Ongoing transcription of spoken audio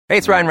Hey,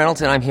 it's Ryan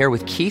Reynolds, and I'm here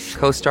with Keith,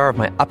 co-star of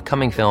my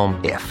upcoming film,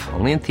 If,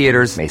 only in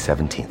theaters May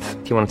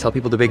 17th. Do you want to tell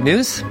people the big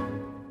news?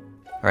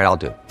 All right, I'll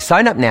do it.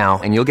 Sign up now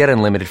and you'll get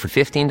unlimited for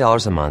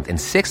 $15 a month and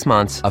 6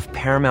 months of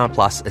Paramount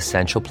Plus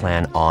Essential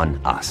Plan on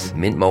us.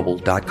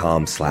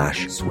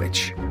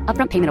 MintMobile.com/switch.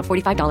 Upfront payment of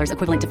 $45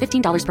 equivalent to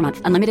 $15 per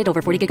month. Unlimited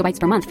over 40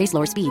 gigabytes per month. Face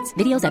lower speeds.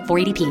 Videos at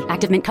 480p.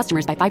 Active Mint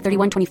customers by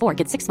 531.24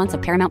 get 6 months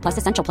of Paramount Plus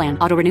Essential Plan.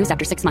 Auto renews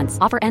after 6 months.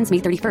 Offer ends May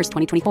 31st,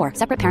 2024.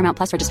 Separate Paramount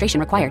Plus registration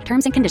required.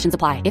 Terms and conditions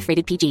apply if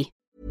rated PG.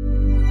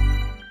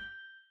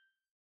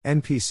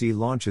 NPC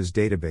launches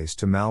database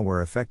to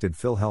malware-affected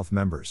PhilHealth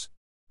members.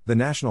 The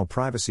National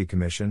Privacy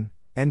Commission,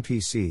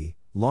 NPC,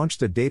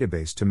 launched a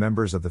database to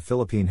members of the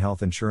Philippine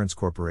Health Insurance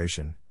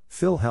Corporation,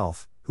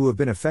 PhilHealth, who have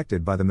been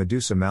affected by the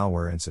Medusa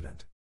malware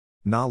incident.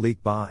 Na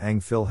leak ba ang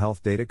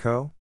PhilHealth data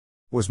ko?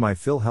 Was my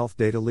PhilHealth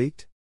data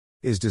leaked?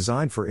 Is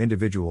designed for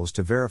individuals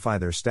to verify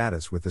their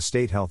status with the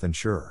state health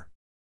insurer.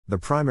 The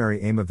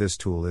primary aim of this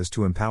tool is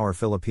to empower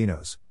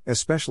Filipinos,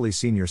 especially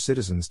senior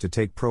citizens, to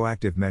take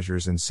proactive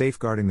measures in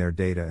safeguarding their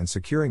data and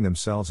securing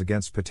themselves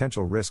against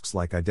potential risks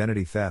like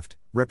identity theft,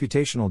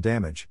 reputational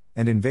damage,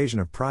 and invasion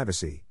of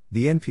privacy,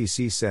 the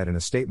NPC said in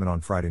a statement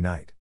on Friday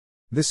night.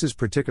 This is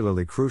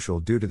particularly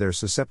crucial due to their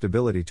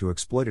susceptibility to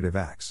exploitative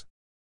acts.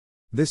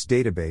 This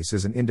database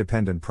is an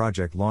independent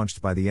project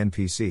launched by the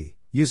NPC,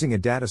 using a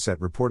dataset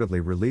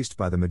reportedly released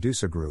by the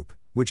Medusa Group,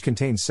 which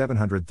contains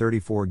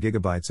 734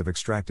 gigabytes of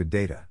extracted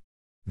data.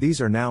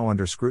 These are now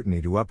under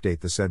scrutiny to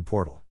update the said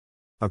portal.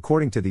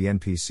 According to the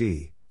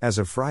NPC, as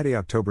of Friday,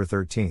 October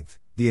 13,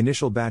 the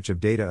initial batch of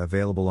data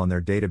available on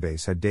their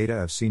database had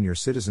data of senior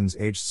citizens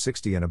aged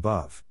 60 and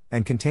above,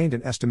 and contained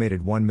an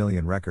estimated 1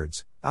 million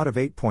records, out of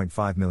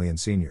 8.5 million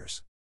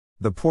seniors.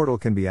 The portal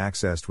can be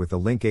accessed with the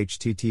link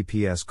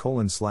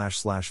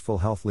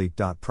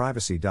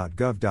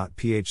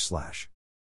https://philhealthleak.privacy.gov.ph/.